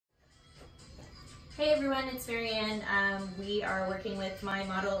Hey everyone, it's Marianne. We are working with my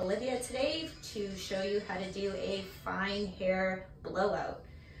model Olivia today to show you how to do a fine hair blowout.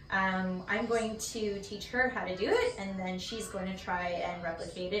 I'm going to teach her how to do it, and then she's going to try and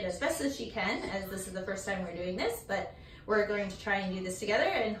replicate it as best as she can, as this is the first time we're doing this, but we're going to try and do this together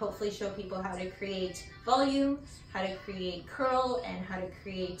and hopefully show people how to create volume, how to create curl, and how to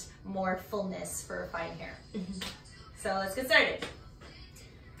create more fullness for fine hair. So let's get started.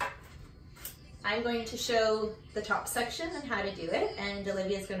 I'm going to show the top section and how to do it, and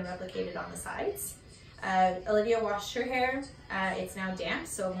Olivia is going to replicate it on the sides. Olivia washed her hair. It's now damp,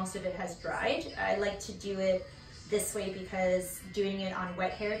 so most of it has dried. I like to do it this way because doing it on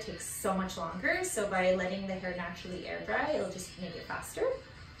wet hair takes so much longer, so by letting the hair naturally air dry, it'll just make it faster.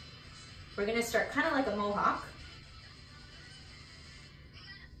 We're going to start kind of like a mohawk.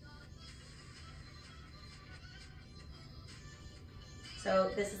 So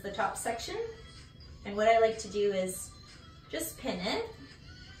this is the top section. And what I like to do is just pin it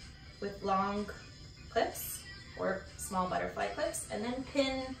with long clips or small butterfly clips, and then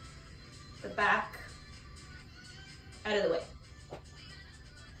pin the back out of the way.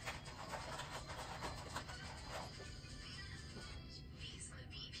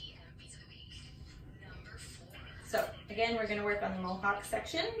 So again, we're going to work on the mohawk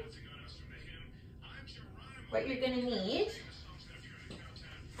section. What you're going to need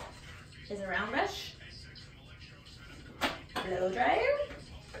is a round brush, blow dryer,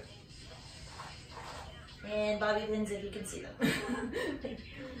 and bobby pins if you can see them.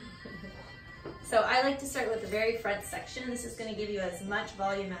 So I like to start with the very front section. This is going to give you as much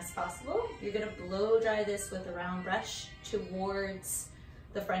volume as possible. You're going to blow dry this with a round brush towards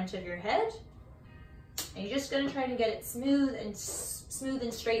the front of your head. And you're just going to try to get it smooth and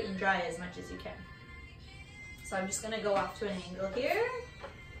straight and dry as much as you can. So I'm just going to go off to an angle here.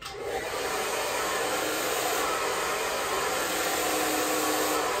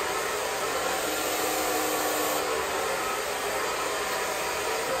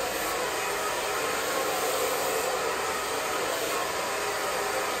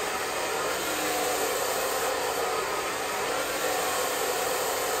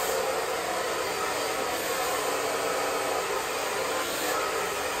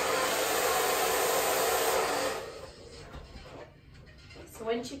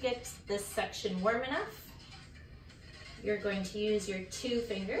 Once you get this section warm enough, you're going to use your 2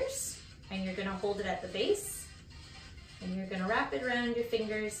 fingers and you're going to hold it at the base, and you're going to wrap it around your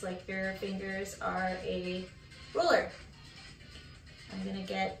fingers like your fingers are a roller. I'm going to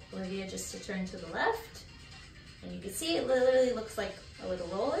get Olivia just to turn to the left, and you can see it literally looks like a little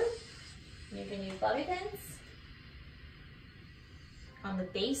roller. And you can use bobby pins on the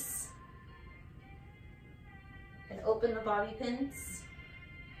base and open the bobby pins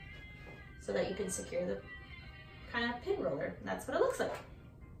so that you can secure the kind of pin roller. And that's what it looks like.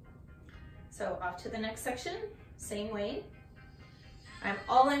 So off to the next section, same way.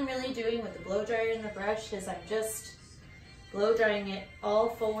 All I'm really doing with the blow dryer and the brush is I'm just blow drying it all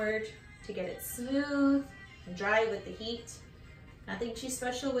forward to get it smooth and dry with the heat. Nothing too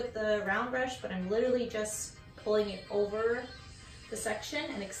special with the round brush, but I'm literally just pulling it over the section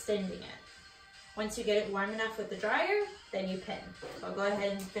and extending it. Once you get it warm enough with the dryer, then you pin. So I'll go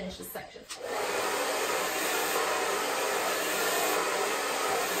ahead and finish this section.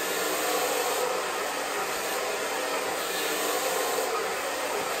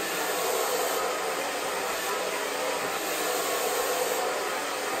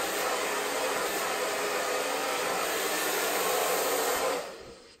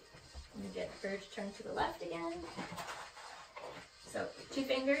 And get her to turn to the left again. So 2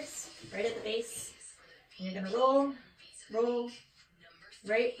 fingers right at the base, and you're going to roll,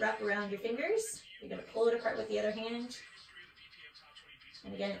 right, wrap around your fingers. You're going to pull it apart with the other hand,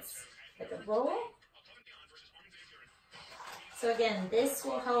 and again it's like a roll. So again, this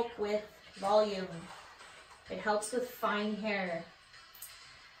will help with volume. It helps with fine hair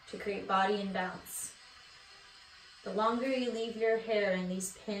to create body and bounce. The longer you leave your hair in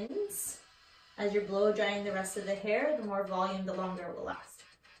these pins, as you're blow drying the rest of the hair, the more volume, the longer it will last.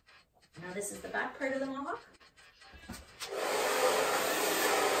 Now this is the back part of the mohawk.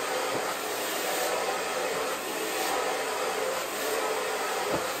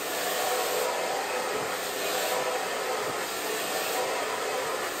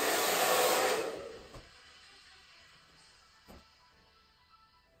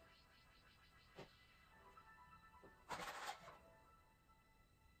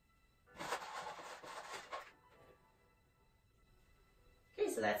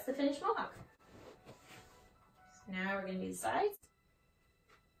 So that's the finished mohawk. Now we're going to do the sides.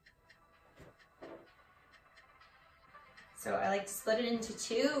 So I like to split it into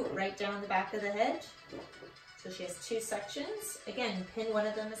two right down the back of the head. So she has two sections. Again, pin one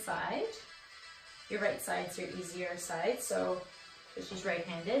of them aside. Your right side's your easier side, so she's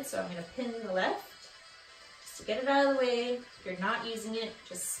right-handed. So I'm gonna pin the left, just to get it out of the way. If you're not using it,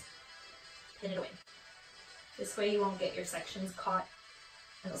 just pin it away. This way you won't get your sections caught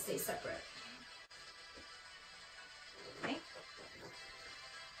and they'll stay separate. Okay.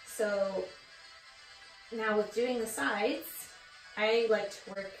 So now with doing the sides, I like to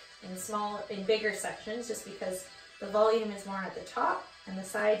work in bigger sections just because the volume is more at the top and the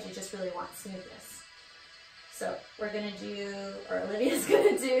sides you just really want smoothness. So we're gonna do, or Olivia's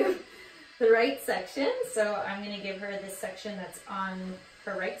gonna do the right section. So I'm gonna give her this section that's on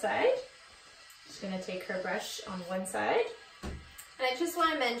her right side. She's gonna take her brush on one side. And I just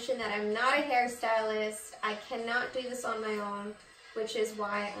want to mention that I'm not a hairstylist. I cannot do this on my own, which is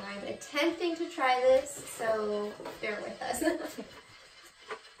why I'm attempting to try this, so bear with us.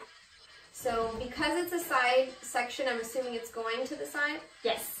 So because it's a side section, I'm assuming it's going to the side?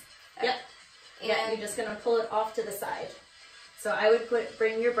 Yes. Yep. And yeah, you're just gonna pull it off to the side. So I would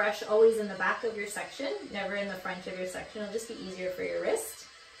bring your brush always in the back of your section, never in the front of your section. It'll just be easier for your wrist.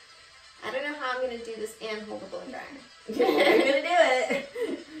 I don't know how I'm gonna do this and hold a blow dryer. You're gonna do it.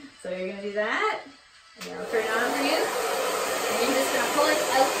 So you're gonna do that, and then I'll turn it on for you. And you're just gonna pull it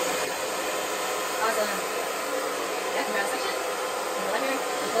out. Awesome. Yeah, from that section. And go here.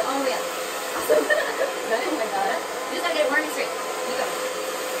 And pull it all the way up. Awesome. Good. Oh my god. You just gotta get it warm and straight. You go.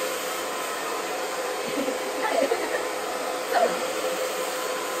 Got it. So.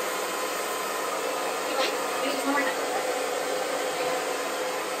 Keep going. Maybe just one more time.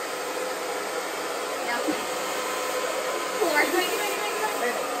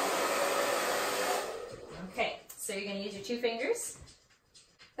 Okay, so you're going to use your two fingers.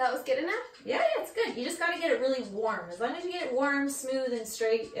 That was good enough? Yeah, it's good. You just got to get it really warm. As long as you get it warm, smooth, and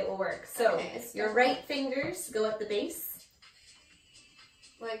straight, it will work. So okay, your right fingers go at the base.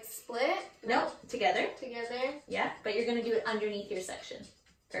 Like split? No, together. Together? Yeah, but you're going to do it underneath your section.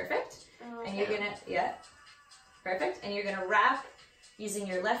 Perfect. Okay. And you're going to, yeah, perfect. And you're going to wrap, using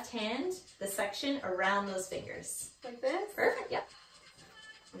your left hand, the section around those fingers. Like this? Perfect, yep.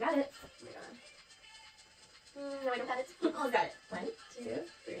 You got it. Oh my god. No, I don't have it. Oh, got it. 1, 2,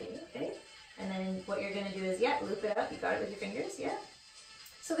 3, okay. And then what you're going to do is, yeah, loop it up. You got it with your fingers, yeah.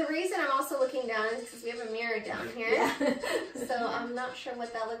 So the reason I'm also looking down is because we have a mirror down here. Yeah. So I'm not sure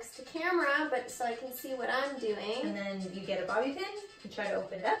what that looks to camera, but so I can see what I'm doing. And then you get a bobby pin and try to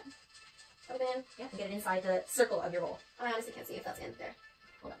open it up. Open. Yeah, and get it inside the circle of your bowl. I honestly can't see if that's in there.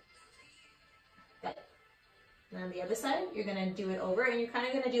 Hold on. Got it. And on the other side, you're going to do it over, and you're kind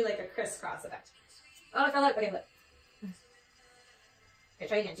of going to do like a crisscross effect. Oh, I fell out. Okay, look. Okay,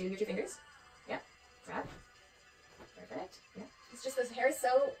 try again. Do your two fingers. Yeah. Grab. Perfect. Yeah. It's just this hair is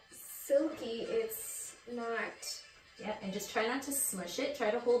so silky, it's not... Yeah, and just try not to smush it. Try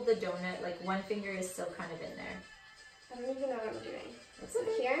to hold the donut, like one finger is still kind of in there. I don't even know what I'm doing. That's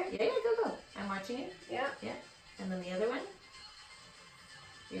okay. Here? Yeah, go. I'm watching it. Yeah. Yeah. And then the other one.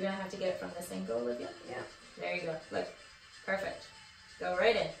 You're going to have to get it from this angle, Olivia. Yeah. There you go. Look. Perfect. Go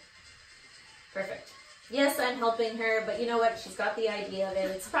right in. Perfect. Yes, I'm helping her, but you know what? She's got the idea of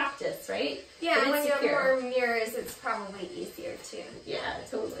it. It's practice, right? Yeah, and when you have more mirrors, it's probably easier too. Yeah,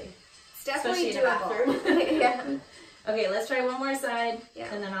 totally. It's definitely especially doable. In a bathroom. Yeah. Okay, let's try one more side,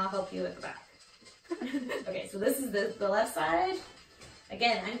 yeah. And then I'll help you with the back. Okay, so this is the left side.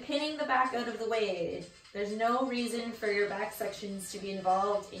 Again, I'm pinning the back out of the way. There's no reason for your back sections to be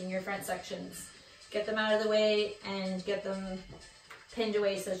involved in your front sections. Get them out of the way and get them pinned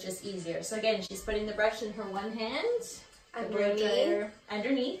away so it's just easier. So again, she's putting the brush in her one hand.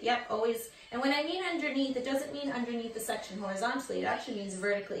 Underneath, yep, always. And when I mean underneath, it doesn't mean underneath the section horizontally. It actually means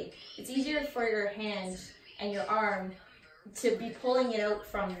vertically. It's easier for your hand and your arm to be pulling it out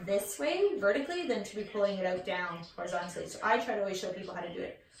from this way, vertically, than to be pulling it out down horizontally. So I try to always show people how to do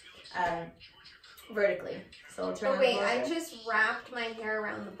it vertically. So I'll turn. Oh wait, I just wrapped my hair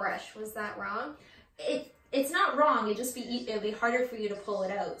around the brush. Was that wrong? It's not wrong, it'll be harder for you to pull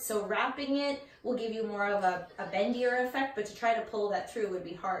it out. So wrapping it will give you more of a bendier effect, but to try to pull that through would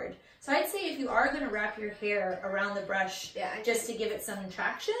be hard. So I'd say if you are going to wrap your hair around the brush just to give it some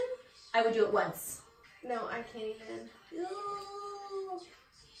traction, I would do it once. No, I can't even.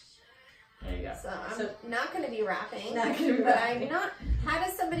 There you go. So I'm not going to be wrapping. Not going to be wrapping. I'm not. How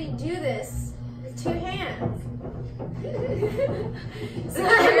does somebody do this with 2 hands?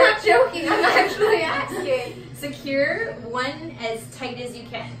 I'm not joking, I'm actually asking. Secure one as tight as you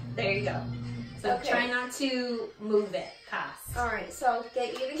can. There you go. So try not to move it past. Alright, so I'll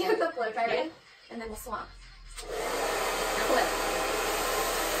get you to get the blow dryer in, and then we'll swap. Now pull it.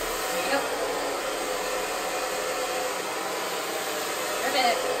 There you go.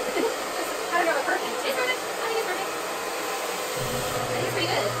 Perfect. I don't know what perfect. It's perfect. I think it's perfect. I think it's pretty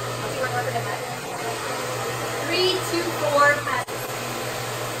good. I'll see one more for that. 3, 2, 4, pat.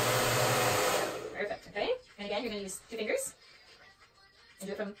 Perfect. Okay. And again, you're going to use 2 fingers and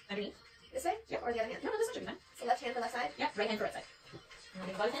do it from underneath. This way? Yep. Or the other hand? No, this one should be fine. So left hand for left side? Yeah, right hand for right side. And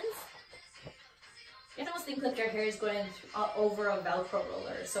then both hands. You have to almost think like your hair is going over a Velcro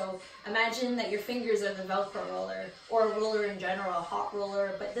roller. So imagine that your fingers are the Velcro roller, or a roller in general, a hot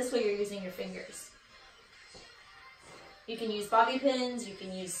roller, but this way you're using your fingers. You can use bobby pins, you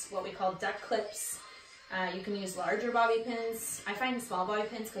can use what we call duck clips, you can use larger bobby pins. I find small bobby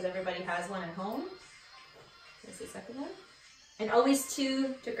pins because everybody has one at home. Here's the second one. And always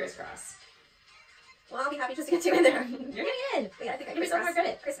 2 to crisscross. Well, I'll be happy just to get 2 in there. You're getting in. Wait, I think I Give yourself more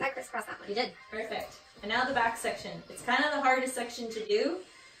credit. I crisscrossed that one. You did. Perfect. And now the back section. It's kind of the hardest section to do,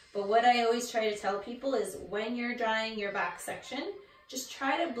 but what I always try to tell people is when you're drying your back section, just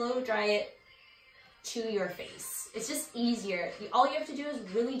try to blow dry it to your face. It's just easier. All you have to do is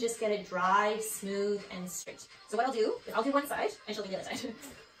really just get it dry, smooth, and straight. So what I'll do is I'll do one side, and she'll do the other side.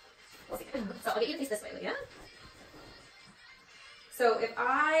 We'll see. So I'll get you to face this way, Olivia. So if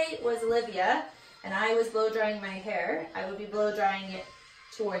I was Olivia, and I was blow drying my hair, I would be blow drying it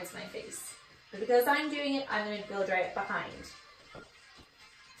towards my face. But because I'm doing it, I'm going to blow dry it behind.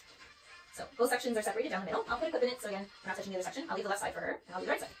 So both sections are separated down the middle. I'll put a clip in it so again, we're not touching the other section. I'll leave the left side for her, and I'll do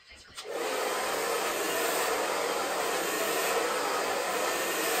the right side.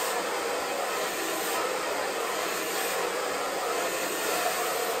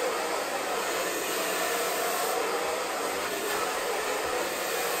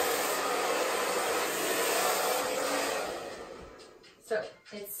 So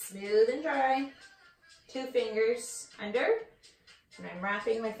it's smooth and dry, 2 fingers under, and I'm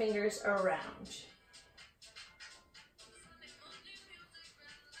wrapping my fingers around.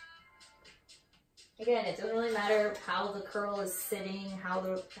 Again, it doesn't really matter how the curl is sitting, how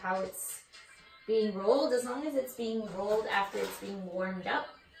it's being rolled, as long as it's being rolled after it's being warmed up.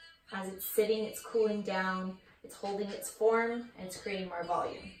 As it's sitting, it's cooling down, it's holding its form, and it's creating more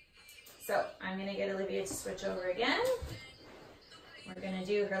volume. So I'm gonna get Olivia to switch over again. We're gonna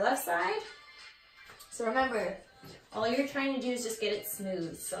do her left side. So remember, all you're trying to do is just get it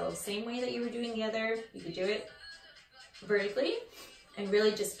smooth. So same way that you were doing the other, you could do it vertically and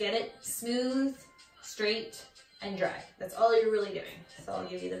really just get it smooth, straight, and dry. That's all you're really doing. So I'll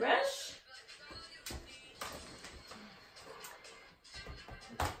give you the brush.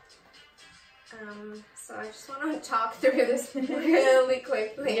 So I just want to talk through this really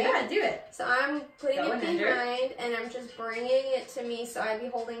quickly. Yeah, do it. So I'm putting it Going under. behind, and I'm just bringing it to me. So I'd be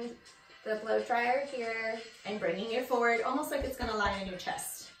holding the blow dryer here. And bringing it forward, almost like it's gonna lie on your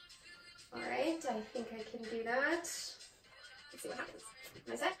chest. All right, I think I can do that. Let's see what happens.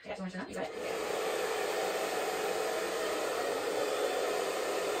 Am I set? Yeah, you want to turn up? You got it?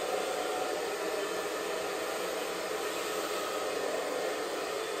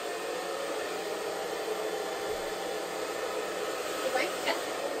 Keep going? Yeah.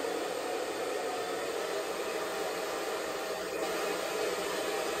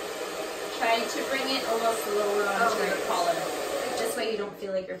 Try to bring it almost lower onto your collar. This way you don't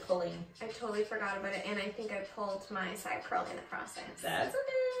feel like you're pulling. I totally forgot about it, and I think I pulled my side curl in the process. That's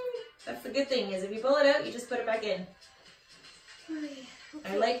okay. That's the good thing, is if you pull it out, you just put it back in. Okay.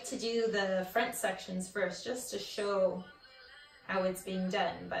 I like to do the front sections first, just to show how it's being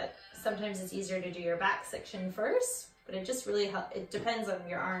done, but sometimes it's easier to do your back section first, but it just really helps. It depends on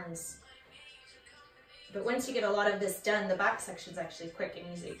your arms. But once you get a lot of this done, the back section's actually quick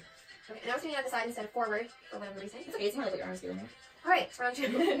and easy. Okay, and I was doing it on the side instead of forward, or whatever you say. It's okay, it's more like what your arms do in there. All right, round 2.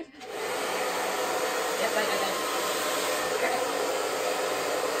 Yep, bye. Perfect.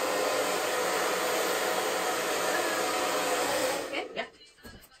 Okay? Yep.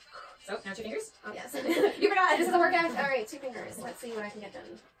 So, now 2 fingers. Oh, yes. You forgot, this is a workout. All right, 2 fingers. Let's see what I can get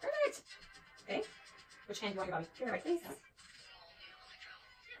done. Perfect. Okay. Which hand do you want your body? Your right, please.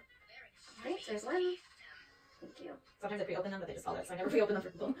 All right, there's one. Thank you. Sometimes I pre-open them, but they just fall out, so I never pre-open them for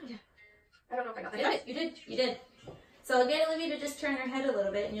people. Yeah. I don't know if I got You that. did, you did. So I'll get Olivia to just turn her head a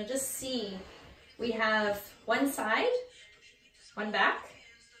little bit, and you'll just see we have one side, one back,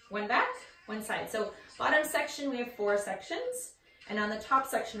 one side. So bottom section, we have 4 sections. And on the top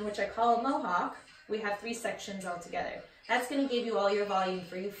section, which I call a mohawk, we have 3 sections altogether. That's going to give you all your volume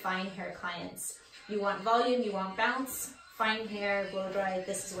for you fine hair clients. You want volume, you want bounce, fine hair, blow dry.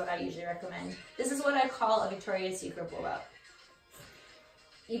 This is what I usually recommend. This is what I call a Victoria's Secret blowout.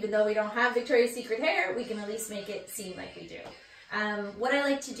 even though we don't have Victoria's Secret hair, we can at least make it seem like we do. What I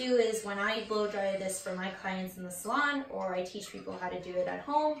like to do is when I blow dry this for my clients in the salon, or I teach people how to do it at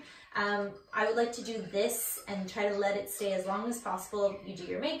home, I would like to do this and try to let it stay as long as possible. You do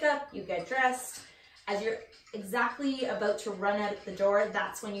your makeup, you get dressed. As you're exactly about to run out the door,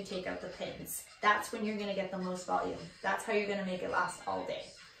 that's when you take out the pins. That's when you're gonna get the most volume. That's how you're gonna make it last all day.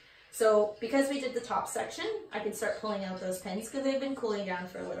 So because we did the top section, I can start pulling out those pins because they've been cooling down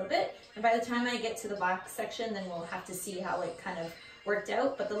for a little bit. And by the time I get to the back section, then we'll have to see how it kind of worked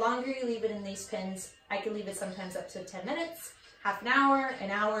out. But the longer you leave it in these pins, I can leave it sometimes up to 10 minutes, half an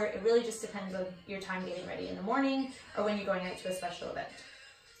hour. It really just depends on your time getting ready in the morning or when you're going out to a special event.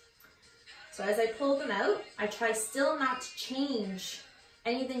 So as I pull them out, I try still not to change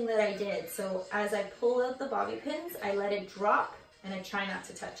anything that I did. So as I pull out the bobby pins, I let it drop and I try not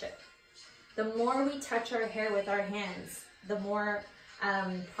to touch it. The more we touch our hair with our hands, the more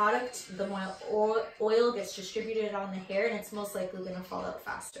product, the more oil gets distributed on the hair, and it's most likely going to fall out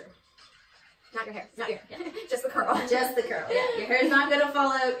faster. Not your hair. Not your hair. Yeah. Just the curl. Just the curl, yeah. Your hair's not going to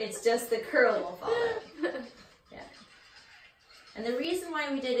fall out, it's just the curl will fall out. Yeah. And the reason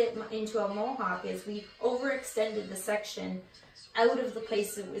why we did it into a mohawk is we overextended the section out of the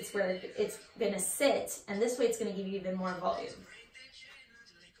place it's where it's going to sit, and this way it's going to give you even more volume.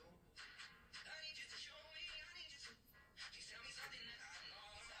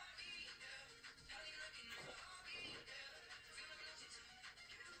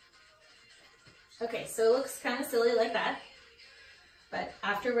 Okay, so it looks kind of silly like that, but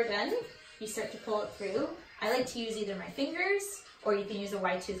after we're done, you start to pull it through. I like to use either my fingers or you can use a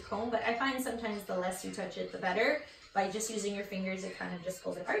wide tooth comb, but I find sometimes the less you touch it, the better. By just using your fingers, it kind of just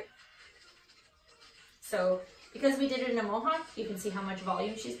pulls it apart. So because we did it in a mohawk, you can see how much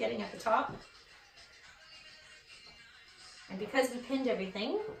volume she's getting at the top. And because we pinned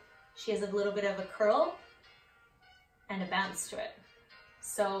everything, she has a little bit of a curl and a bounce to it.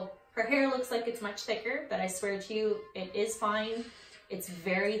 So her hair looks like it's much thicker, but I swear to you, it is fine. It's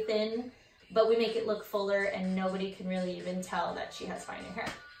very thin, but we make it look fuller and nobody can really even tell that she has finer hair.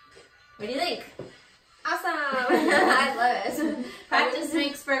 What do you think? Awesome! I love it. Practice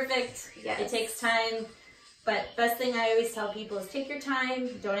makes perfect. Yes. It takes time, but best thing I always tell people is take your time.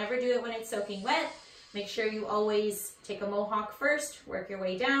 Don't ever do it when it's soaking wet. Make sure you always take a mohawk first, work your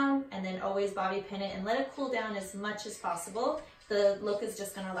way down, and then always bobby pin it and let it cool down as much as possible. The look is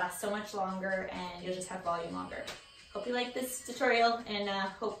just going to last so much longer and you'll just have volume longer. Hope you like this tutorial, and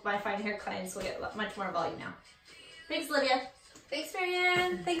hope my fine hair clients will get much more volume now. Thanks, Olivia. Thanks,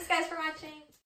 Marianne. Thanks, guys, for watching.